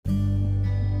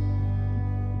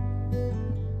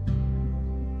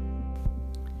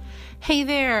Hey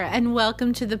there, and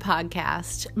welcome to the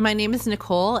podcast. My name is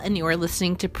Nicole, and you are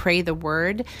listening to Pray the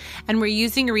Word, and we're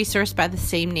using a resource by the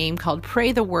same name called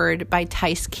Pray the Word by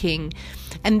Tice King.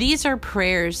 And these are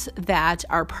prayers that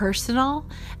are personal,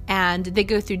 and they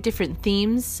go through different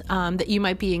themes that you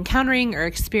might be encountering or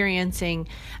experiencing,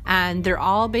 and they're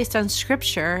all based on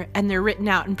Scripture, and they're written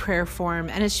out in prayer form,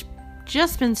 and it's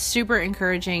just been super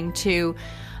encouraging to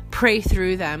pray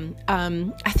through them.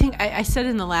 I think I said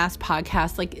in the last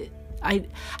podcast,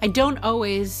 I don't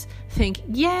always think,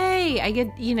 yay, I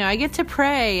get to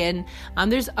pray, and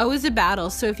there's always a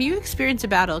battle. So if you experience a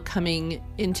battle coming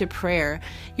into prayer,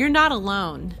 you're not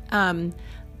alone.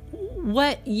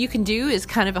 What you can do is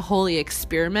kind of a holy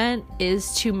experiment,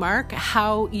 is to mark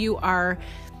how you are,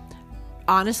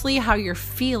 honestly, how you're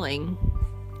feeling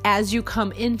as you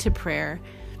come into prayer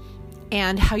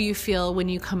and how you feel when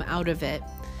you come out of it.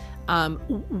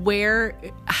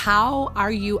 How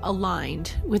are you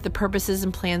aligned with the purposes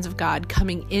and plans of God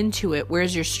coming into it?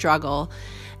 Where's your struggle?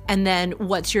 And then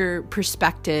what's your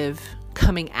perspective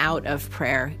coming out of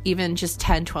prayer? Even just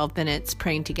 10, 12 minutes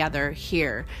praying together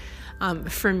here.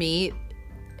 For me,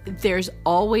 there's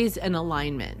always an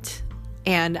alignment.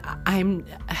 And I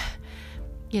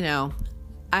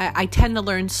tend to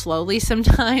learn slowly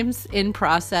sometimes in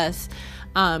process.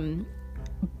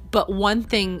 But one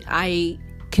thing I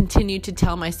continue to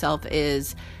tell myself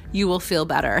is, you will feel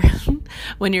better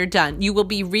when you're done. You will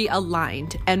be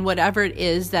realigned, and whatever it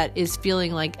is that is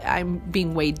feeling like I'm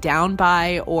being weighed down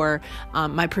by, or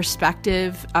my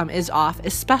perspective is off,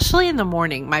 especially in the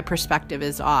morning, my perspective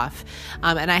is off,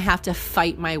 and I have to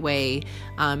fight my way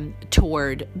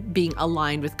toward being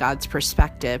aligned with God's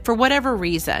perspective for whatever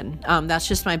reason. That's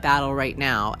just my battle right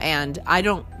now, and I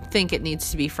don't think it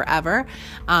needs to be forever,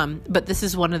 but this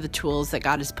is one of the tools that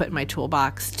God has put in my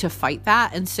toolbox to fight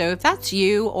that. And so if that's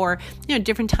you, or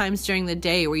different times during the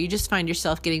day where you just find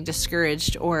yourself getting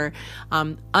discouraged or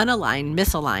unaligned,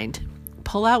 misaligned,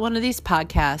 pull out one of these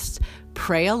podcasts,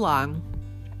 pray along,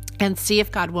 and see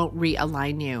if God won't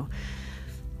realign you.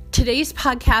 Today's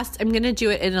podcast, I'm going to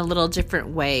do it in a little different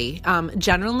way.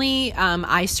 Generally,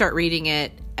 I start reading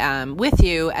it with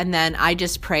you, and then I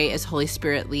just pray as Holy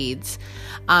Spirit leads.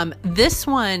 This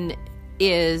one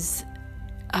is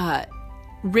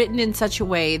written in such a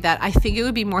way that I think it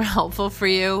would be more helpful for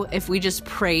you if we just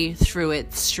pray through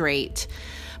it straight.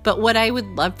 But what I would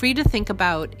love for you to think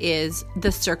about is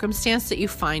the circumstance that you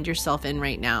find yourself in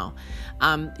right now.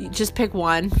 Just pick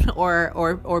one,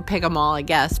 or pick them all, I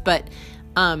guess. But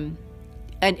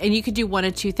and you could do one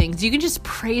of two things. You can just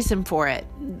praise Him for it.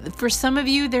 For some of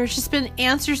you, there's just been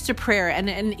answers to prayer.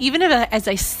 And even as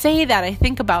I say that, I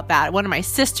think about that. One of my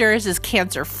sisters is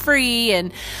cancer-free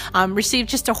and received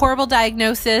just a horrible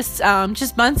diagnosis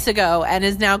just months ago and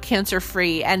is now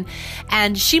cancer-free.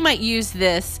 And she might use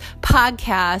this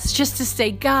podcast just to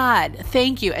say, God,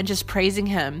 thank you, and just praising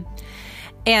Him.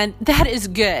 And that is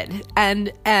good.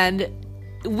 And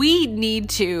we need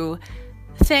to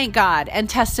thank God and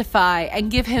testify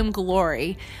and give Him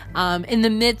glory in the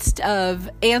midst of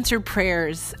answered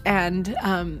prayers, and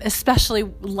especially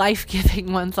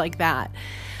life-giving ones like that.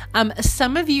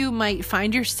 Some of you might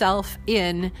find yourself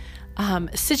in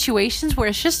situations where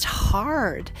it's just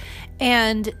hard,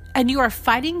 and you are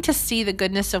fighting to see the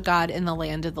goodness of God in the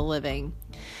land of the living,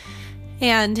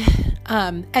 and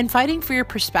fighting for your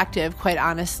perspective, quite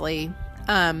honestly.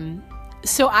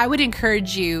 So I would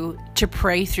encourage you to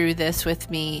pray through this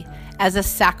with me as a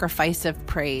sacrifice of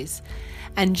praise,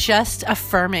 and just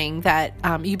affirming that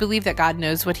you believe that God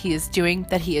knows what He is doing,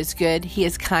 that He is good, He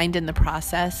is kind in the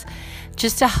process,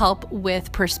 just to help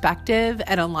with perspective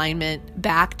and alignment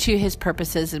back to His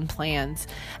purposes and plans.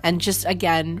 And just,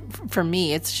 again, for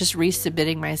me, it's just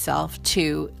resubmitting myself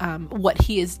to what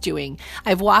He is doing.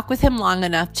 I've walked with Him long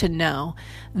enough to know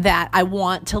that I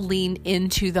want to lean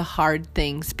into the hard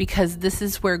things, because this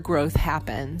is where growth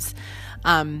happens.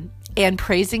 And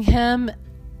praising Him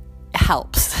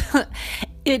helps.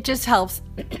 It just helps,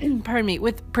 pardon me,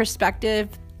 with perspective.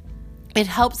 It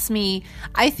helps me,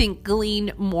 I think,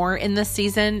 glean more in this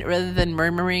season rather than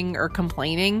murmuring or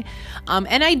complaining.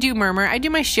 And I do murmur. I do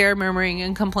my share of murmuring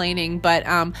and complaining, but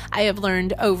I have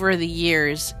learned over the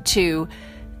years to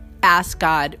ask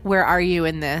God, where are you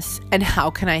in this? And how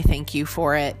can I thank you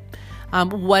for it?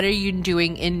 What are you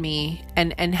doing in me?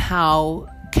 And how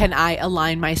can I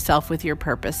align myself with your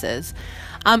purposes?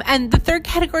 And the third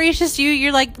category is just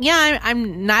you're like, yeah,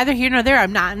 I'm neither here nor there.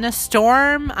 I'm not in a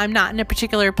storm. I'm not in a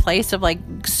particular place of like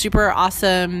super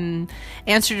awesome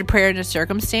answer to prayer in a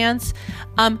circumstance.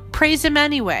 Praise him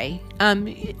anyway.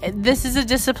 This is a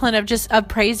discipline of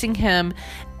praising him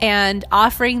and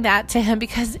offering that to him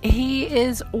because he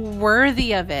is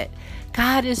worthy of it.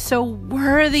 God is so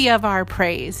worthy of our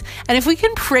praise. And if we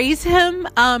can praise him,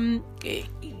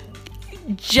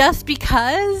 just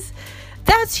because,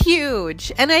 that's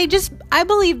huge. And I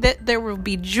believe that there will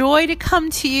be joy to come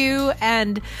to you,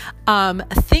 and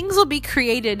things will be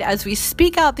created as we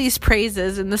speak out these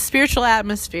praises in the spiritual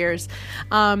atmospheres.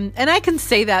 And I can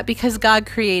say that because God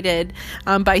created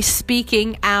by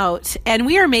speaking out, and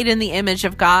we are made in the image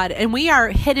of God, and we are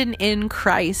hidden in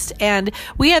Christ, and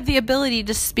we have the ability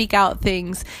to speak out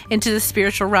things into the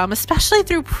spiritual realm, especially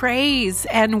through praise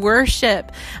and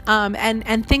worship.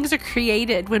 And things are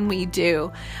created when we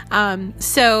do.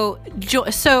 So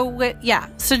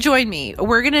join me.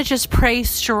 We're going to just pray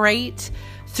straight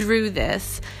through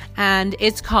this, and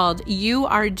it's called You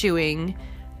Are Doing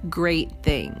Great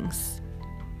Things.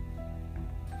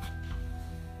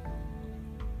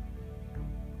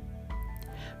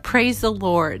 Praise the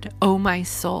Lord, O my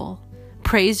soul.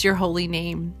 Praise your holy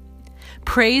name.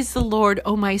 Praise the Lord,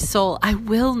 O my soul. I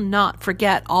will not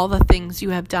forget all the things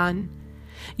you have done.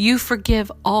 You forgive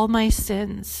all my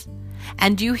sins,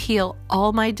 and you heal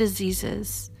all my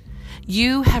diseases.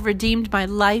 You have redeemed my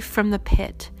life from the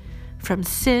pit, from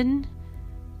sin,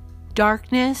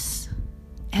 darkness,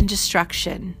 and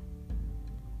destruction.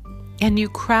 And you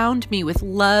crowned me with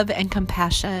love and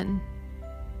compassion.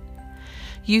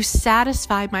 You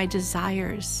satisfy my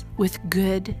desires with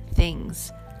good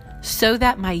things, so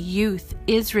that my youth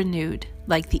is renewed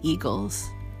like the eagles.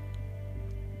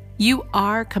 You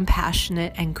are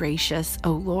compassionate and gracious,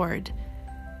 O Lord,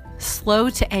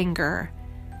 slow to anger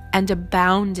and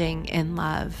abounding in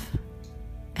love.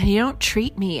 And you don't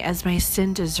treat me as my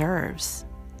sin deserves.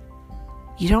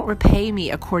 You don't repay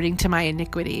me according to my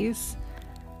iniquities.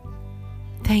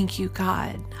 Thank you,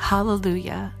 God.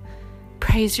 Hallelujah.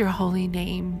 Praise your holy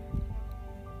name.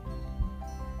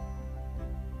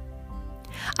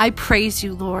 I praise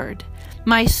you, Lord.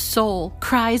 My soul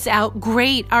cries out,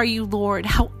 great are you, Lord.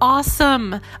 How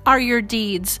awesome are your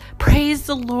deeds. Praise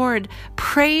the Lord.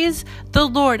 Praise the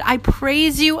Lord. I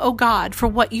praise you, O God, for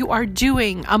what you are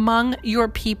doing among your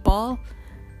people,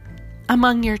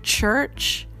 among your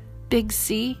church, Big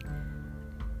C.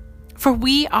 For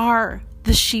we are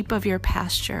the sheep of your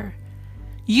pasture.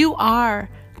 You are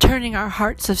turning our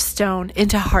hearts of stone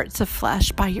into hearts of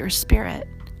flesh by your Spirit.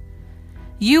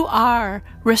 You are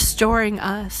restoring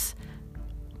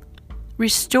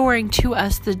to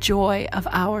us the joy of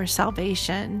our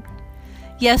salvation.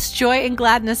 Yes, joy and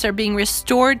gladness are being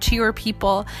restored to your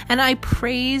people, and I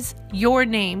praise your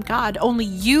name, God. Only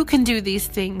you can do these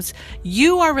things.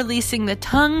 You are releasing the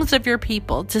tongues of your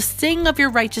people to sing of your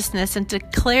righteousness and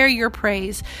declare your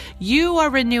praise. You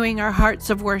are renewing our hearts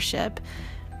of worship.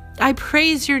 I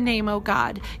praise your name, O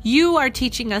God. You are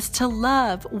teaching us to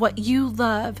love what you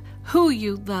love, who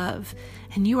you love,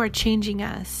 and you are changing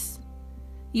us.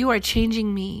 You are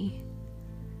changing me.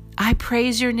 I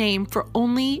praise your name, for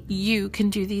only you can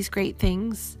do these great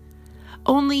things.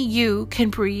 Only you can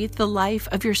breathe the life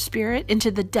of your Spirit into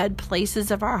the dead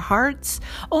places of our hearts.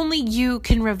 Only you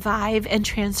can revive and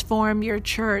transform your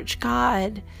church,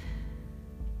 God.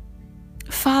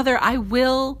 Father, I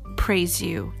will praise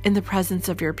you in the presence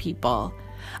of your people.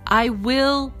 I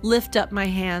will lift up my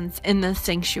hands in the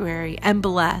sanctuary and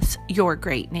bless your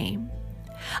great name.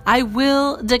 I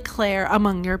will declare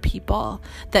among your people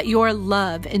that your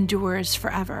love endures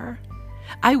forever.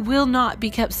 I will not be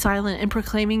kept silent in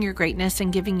proclaiming your greatness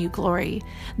and giving you glory.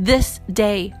 This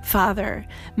day, Father,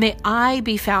 may I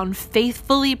be found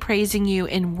faithfully praising you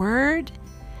in word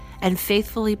and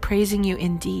faithfully praising you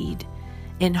in deed,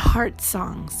 in heart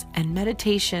songs and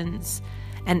meditations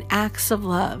and acts of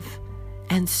love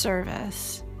and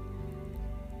service.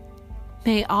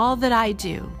 May all that I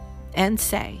do and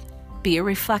say be a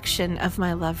reflection of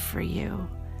my love for you.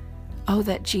 Oh,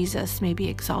 that Jesus may be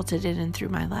exalted in and through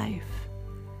my life.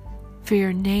 For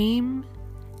your name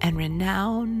and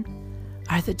renown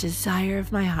are the desire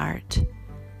of my heart.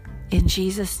 In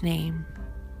Jesus' name,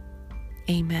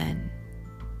 amen.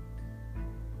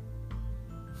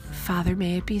 Father,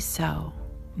 may it be so.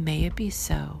 May it be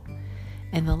so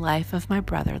in the life of my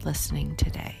brother listening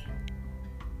today,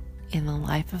 in the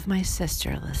life of my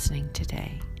sister listening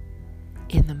today,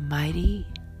 in the mighty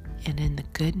and in the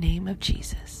good name of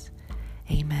Jesus.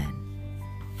 Amen.